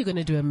 I think you're going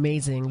to do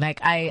amazing.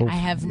 Like I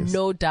have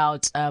no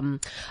doubt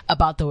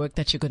about the work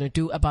that you're going to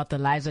do, about the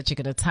lives that you're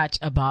going to touch,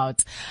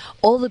 about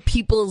all the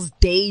people's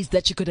days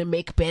that you're going to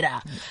make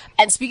better.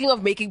 And speaking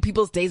of making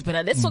people's days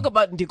better, let's talk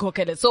about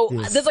Ndikokele. So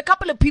there's a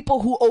couple of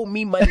people who owe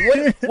me money.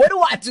 What do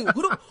I do?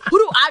 Who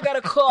do I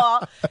gotta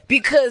call?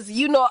 Because,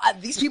 you know,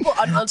 these people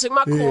aren't answering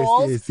my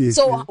calls.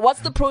 So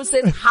what's the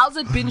process? How's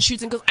it been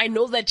shooting? Because I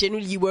know that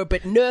generally you were a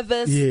bit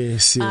nervous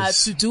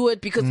to do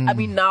it, because I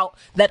mean, now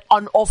that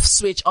on-off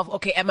switch of,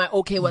 okay, am I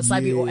Okay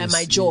Wasabi or am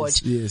I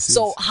George?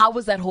 So how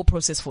was that whole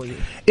process for you?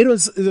 It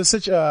was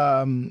such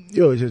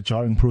a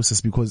jarring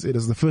process, because it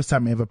was the first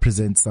time I ever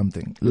present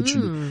something,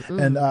 literally.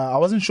 And I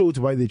wasn't sure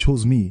why they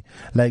chose me.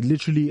 Like,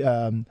 literally,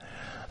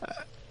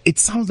 it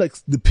sounds like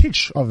the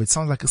pitch of it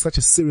sounds like such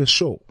a serious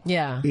show.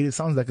 It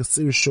sounds like a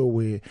serious show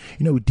where, you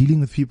know, we're dealing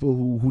with people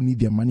who need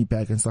their money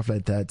back and stuff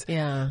like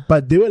that.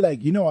 But they were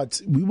like, you know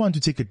what, we want to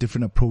take a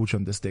different approach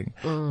on this thing.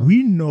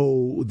 We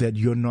know that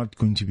you're not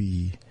going to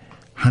be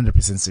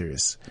 100%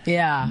 serious.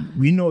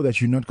 We know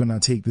that you're not gonna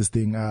take this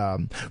thing.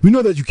 We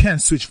know that you can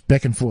switch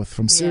back and forth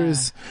from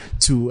serious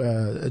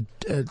to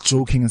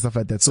joking and stuff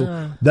like that.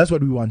 So that's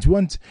what we want.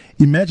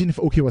 Imagine if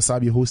Okay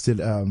Wasabi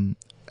hosted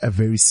a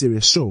very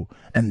serious show,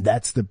 and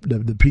that's the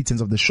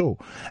pretense of the show,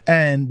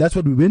 and that's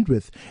what we went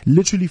with.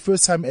 Literally,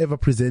 first time ever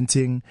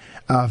presenting,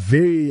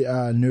 very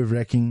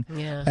nerve-wracking.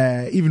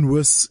 Even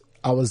worse,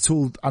 I was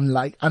told,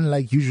 unlike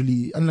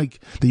the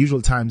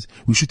usual times,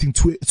 we're shooting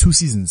two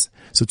seasons.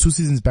 So 2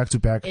 seasons back to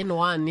back. In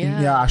one,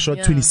 I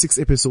shot 26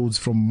 episodes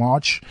from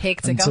March.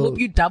 Hectic. I hope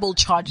you double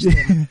charged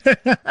them.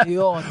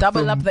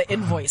 Double up the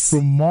invoice.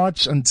 From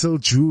March until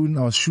June,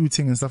 I was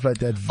shooting and stuff like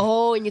that.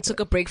 Oh, and you took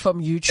a break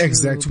from YouTube.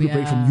 Exactly. Took a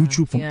break from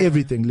YouTube, from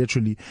everything,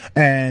 literally.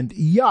 And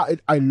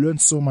I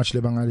learned so much,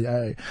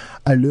 Lebangali.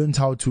 I learned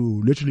how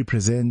to literally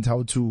present, how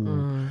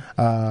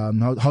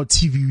how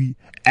TV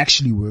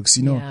actually works,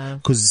 you know,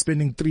 because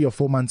spending 3 or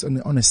 4 months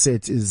on a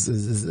set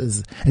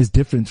is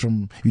different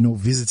from, you know,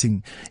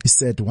 visiting a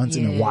set once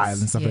in a while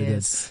and stuff like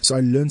that. So I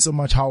learned so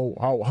much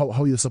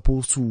how you're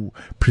supposed to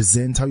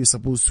present, how you're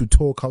supposed to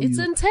talk. It's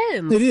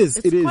intense. It is.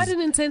 It's quite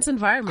an intense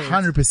environment.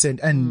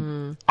 100%.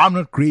 And I'm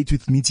not great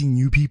with meeting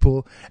new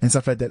people and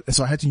stuff like that.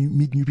 So I had to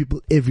meet new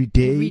people every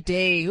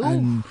day. Ooh,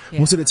 and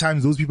most of the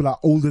times those people are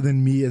older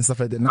than me and stuff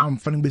like that. Now I'm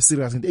finding bit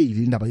serious and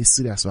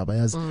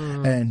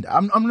and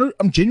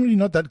I'm genuinely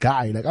not that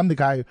guy. Like, I'm the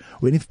guy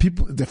when if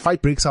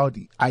fight breaks out,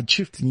 I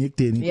shift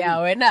in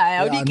yeah, when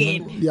I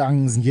again. Yeah,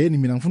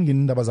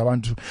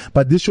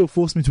 but this show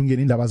forced me to get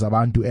in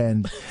Zabantu,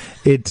 and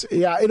it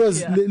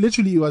was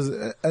literally, it was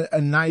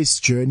a nice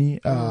journey.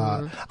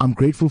 I'm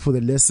grateful for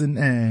the lesson,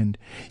 and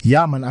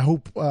yeah, man, I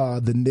hope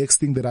the next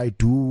thing that I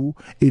do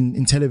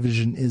in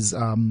television is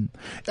I'm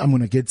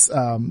gonna get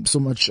so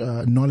much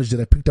knowledge that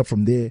I picked up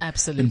from there,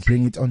 absolutely, and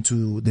bring it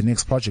onto the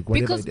next project,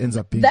 whatever because it ends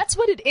up being. That's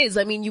what it is.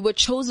 I mean, you were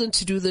chosen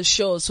to do the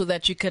show so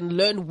that you can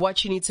learn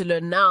what you need to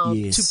learn now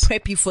to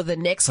prep you for the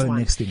next one.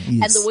 Next thing,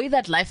 yes. And the way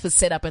that life is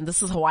set up, and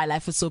this is why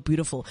life is so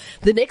beautiful.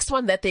 The next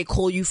one that they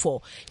call you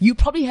for, you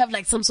probably have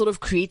like some sort of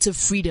creative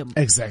freedom.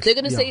 Exactly.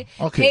 They're gonna say,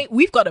 "Hey,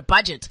 we've got a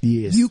budget.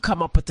 Yes. You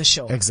come up with the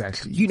show."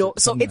 Exactly. You know,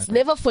 so it's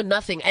never for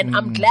nothing. And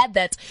I'm glad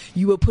that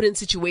you were put in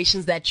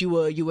situations that you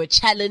were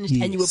challenged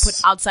and you were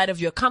put outside of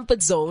your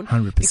comfort zone.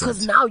 100%.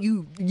 Because now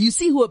you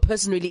see who a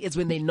person really is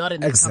when they're not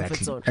in their comfort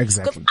zone.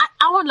 Exactly.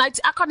 Because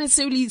I can't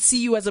necessarily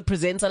see you as a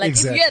presenter. Like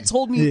if you had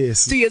told me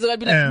 2 years ago, I'd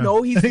be like,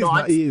 no, he's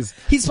not. He's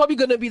probably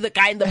gonna be the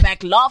guy in the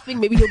back laughing.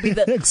 Maybe he'll be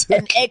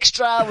an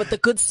extra with a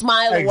good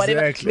smile or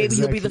whatever. Maybe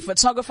he'll be the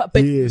photographer.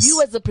 But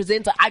you as a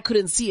presenter, I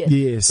couldn't see it.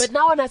 Yes. But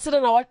now when I sit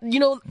and I watch,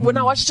 when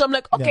I watch it, I'm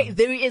like, okay,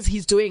 there he is.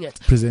 He's doing it.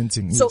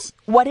 Presenting. So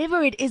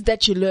whatever it is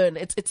that you learn,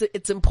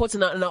 it's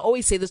important. And I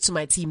always say this to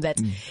my team that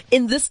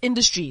in this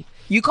industry,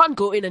 you can't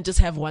go in and just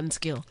have one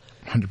skill.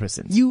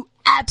 100%. You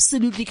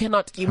absolutely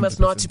cannot. You must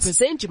know how to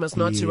present. You must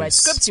know how to write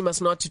scripts. You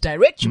must know how to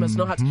direct. You must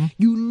know how to,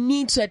 you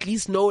need to at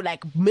least know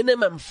like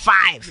minimum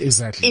 5.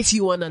 Exactly. If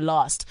you want to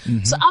last.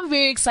 So I'm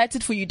very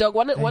excited for you, dog.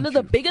 One of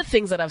the bigger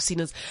things that I've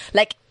seen is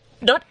like,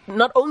 not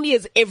only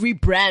is every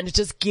brand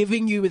just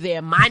giving you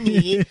their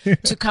money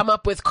to come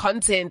up with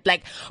content,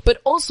 like,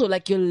 but also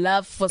like your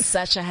love for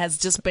Sasha has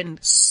just been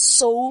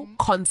so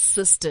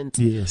consistent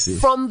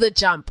from the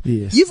jump.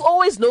 Yes. You've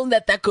always known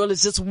that girl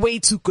is just way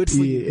too good for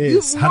you.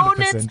 You've known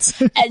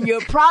 100%. it and you're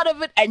proud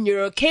of it and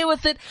you're okay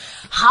with it.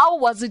 How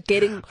was it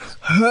getting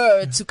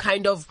her to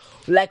kind of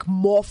like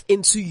morph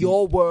into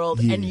your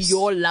world and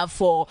your love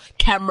for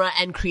camera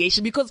and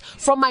creation? Because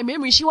from my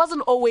memory, she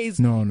wasn't always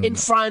in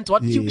front.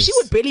 She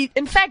would barely.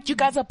 In fact, you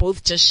guys are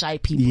both just shy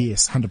people.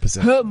 Yes,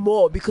 100%. Her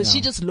more because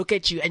she just look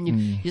at you and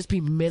you just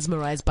be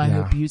mesmerized by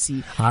her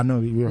beauty. I know.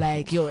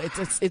 Like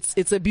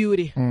it's a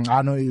beauty.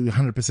 I know you're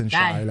 100%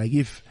 shy. Like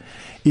if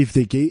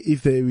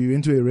we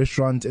went to a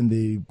restaurant and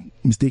they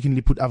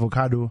mistakenly put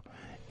avocado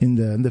in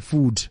the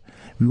food,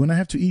 we're gonna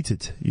have to eat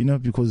it,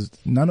 because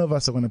none of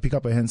us are gonna pick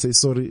up a hand and say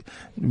sorry.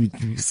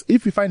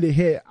 If we find a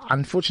hair,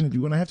 unfortunately,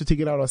 we're gonna have to take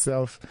it out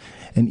ourselves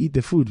and eat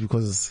the food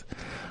because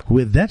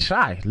we're that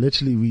shy.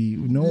 Literally,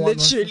 no one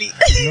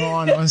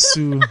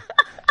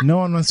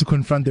wants to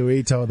confront the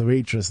waiter or the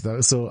waitress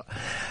though. So,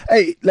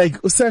 hey, like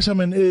Sasha,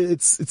 man,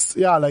 it's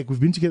like we've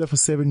been together for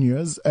 7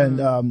 years,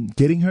 and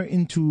getting her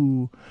in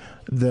front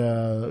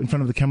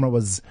of the camera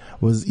was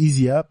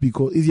easier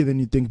than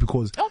you think,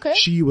 because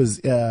she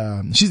was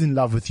she's in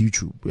love with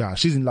YouTube. Yeah,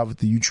 she's in love with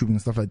the YouTube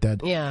and stuff like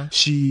that. Yeah,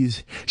 she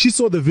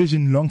saw the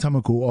vision long time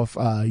ago of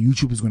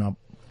YouTube is gonna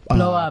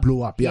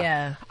blow up.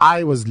 Yeah.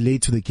 I was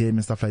late to the game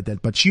and stuff like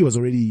that, but she was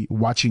already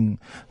watching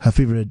her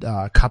favorite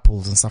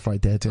couples and stuff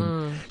like that,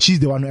 and she's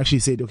the one who actually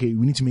said, okay,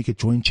 we need to make a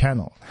joint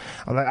channel.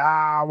 I'm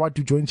like, what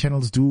do joint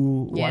channels do?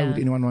 Why would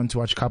anyone want to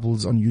watch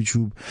couples on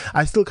YouTube?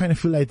 I still kind of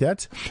feel like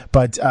that,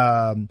 but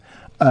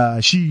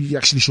she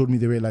actually showed me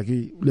the way, like,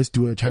 hey, let's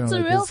do a channel. It's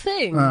like a real this.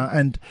 thing.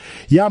 And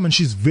yeah, man,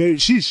 she's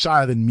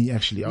shyer than me,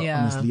 actually.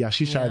 Honestly, yeah,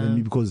 she's shyer than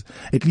me, because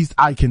at least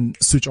I can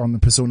switch on the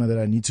persona that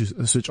I need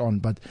to switch on.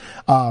 But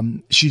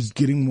she's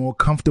getting more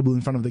comfortable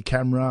in front of the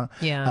camera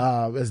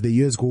as the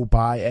years go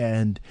by,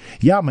 and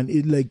yeah, man,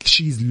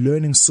 she's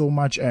learning so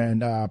much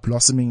and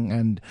blossoming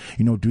and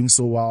doing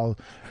so well.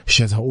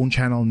 She has her own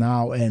channel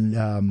now, and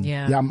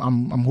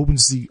I'm hoping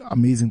to see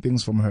amazing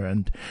things from her.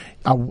 And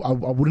I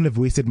wouldn't have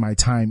wasted my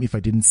time if I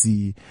didn't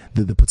see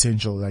the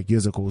potential like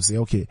years ago. Say,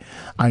 okay,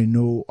 I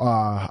know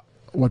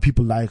what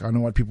people like, I know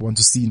what people want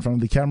to see in front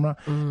of the camera,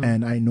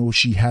 and I know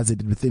she has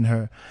it within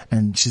her,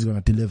 and she's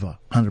gonna deliver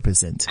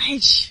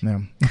 100%. Yeah.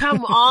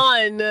 Come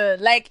on,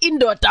 like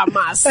Indota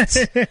must.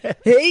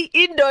 Hey,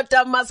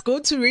 Indota must go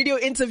to radio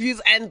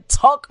interviews and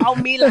talk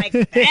on me like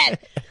that.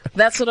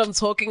 That's what I'm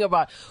talking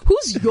about.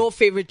 Who's your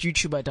favorite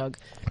YouTuber, Doug?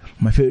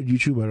 My favorite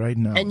YouTuber right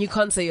now. And you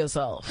can't say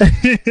yourself.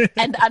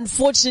 And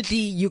unfortunately,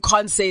 you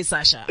can't say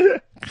Sasha.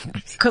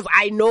 Because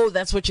I know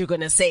that's what you're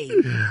going to say.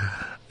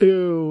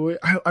 Ew,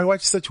 I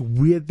watch such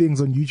weird things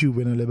on YouTube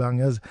when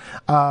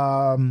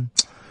I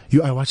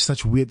watch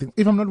such weird things.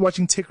 If I'm not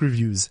watching tech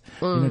reviews,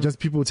 just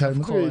people telling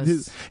me, hey,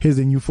 here's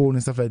a new phone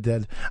and stuff like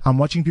that. I'm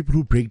watching people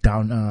who break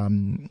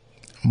down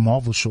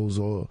Marvel shows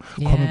or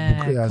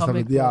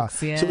comic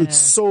books. Yeah. So it's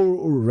so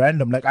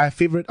random. Like I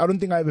don't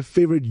think I have a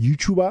favorite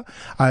YouTuber.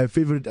 I have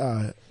favorite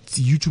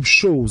YouTube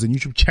shows and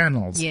YouTube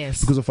channels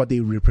because of what they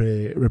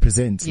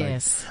represent.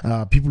 Yes.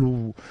 Like, people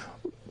who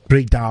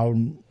break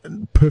down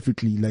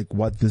perfectly like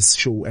what this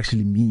show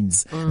actually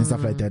means and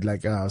stuff like that.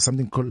 Like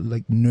something called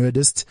like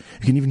Nerdist.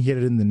 You can even hear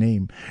it in the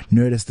name,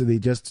 Nerdist. They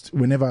just,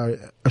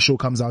 whenever a show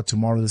comes out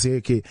tomorrow, they say,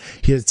 okay,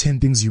 here's 10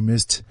 things you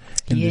missed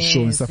in the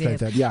show and stuff like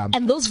that. Yeah,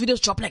 and those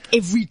videos drop like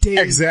every day.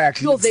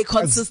 Exactly. Yo, they're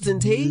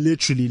consistent, hey?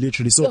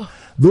 Literally. So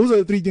those are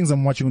the 3 things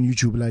I'm watching on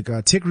YouTube,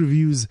 like tech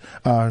reviews,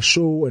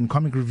 show and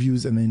comic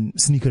reviews, and then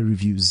sneaker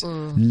reviews.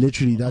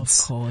 Literally, that's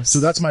so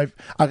that's my.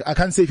 I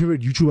can't say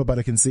favorite YouTuber, but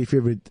I can say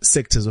favorite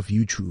sectors of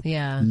YouTube.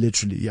 Yeah.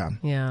 Literally, yeah.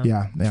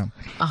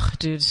 Oh,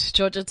 dude,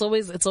 George, it's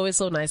always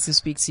so nice to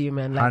speak to you,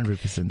 man. Like,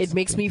 100%. It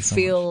makes me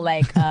feel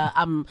like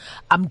I'm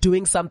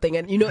doing something,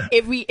 and you know,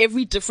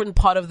 every different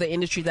part of the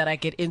industry that I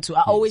get into,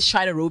 I always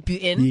try to rope you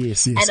in.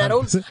 Yes, and I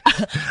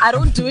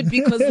don't do it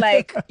because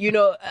like, you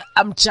know,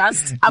 I'm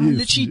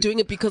literally doing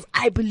it because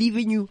I believe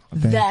in you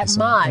that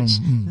much.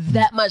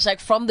 That much. Like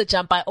from the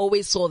jump, I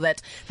always saw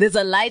that there's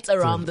a light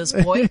around this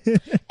boy,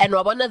 and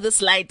Wabona,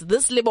 this light,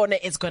 this libona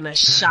is gonna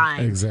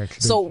shine. Exactly.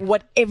 So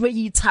whatever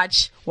you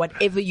touch,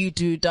 whatever you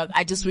do, Doug,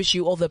 I just wish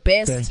you all the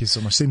best. Thank you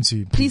so much. Same to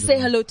you. Please say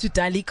hello to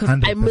Dali, because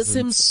I miss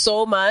him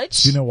so much.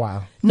 It's been a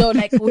while. No,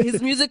 like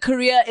his music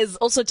career is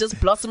also just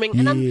blossoming,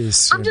 and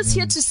I'm just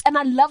here to, and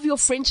I love your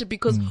friendship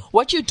because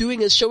what you're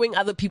doing is showing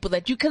other people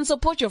that you can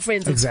support your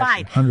friends. It's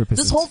fine. 100%.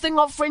 This whole thing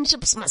of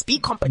friendships must be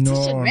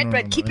competition.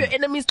 Red, keep your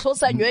enemies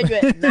closer.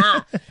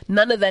 Nah,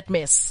 none of that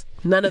mess.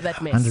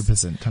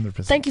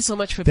 100%. Thank you so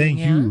much for being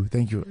here.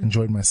 Thank you.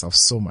 Enjoyed myself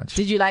so much.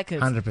 Did you like it?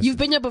 100%. You've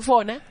been here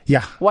before, ne?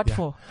 Yeah. What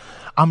for?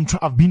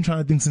 I've been trying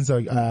to think since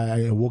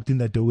I walked in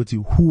that door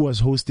to who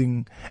was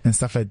hosting and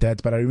stuff like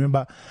that. But I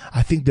remember,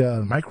 I think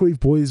the Microwave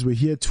Boys were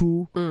here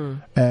too,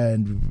 and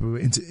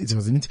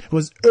it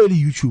was early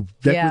YouTube.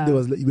 When there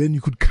was when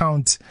you could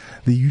count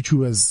the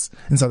YouTubers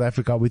in South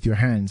Africa with your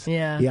hands.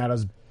 Yeah, it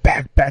was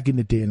back in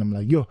the day, and I'm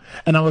like, yo,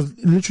 and I was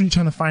literally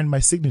trying to find my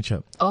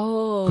signature.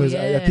 Oh, because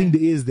I think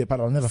there is there, but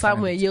I'll never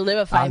somewhere find it. You'll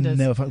never find it. I'll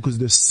never find, because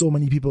there's so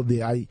many people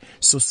there.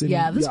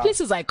 This place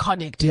is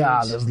iconic, dude.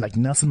 Yeah, there's like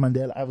Nelson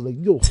Mandela. I was like,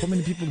 yo, how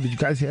many people did you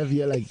guys have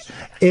here? Like,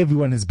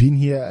 everyone has been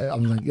here.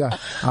 I'm like, yeah,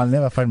 I'll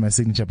never find my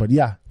signature, but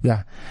yeah.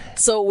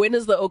 So when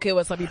is the Okay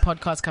Wasabi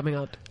podcast coming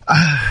out?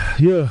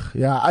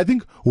 Yeah. I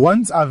think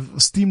once I've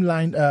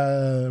streamlined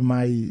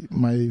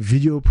my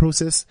video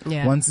process,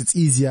 once it's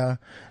easier.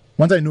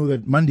 Once I know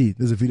that Monday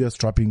there's a video that's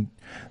dropping,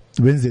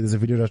 Wednesday there's a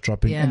video that's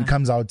dropping, and it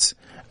comes out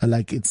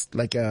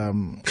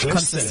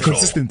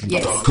consistently.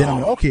 Yes. Then I'm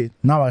like, okay,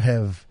 now I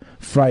have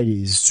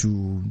Fridays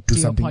to do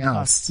something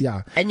else.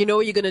 Yeah. And you know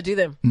where you're gonna do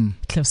them?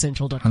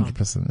 CliffCentral.com.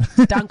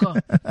 100%. Danko.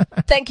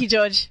 Thank you,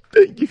 George.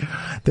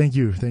 Thank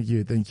you.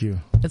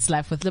 It's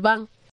Life with Lebang.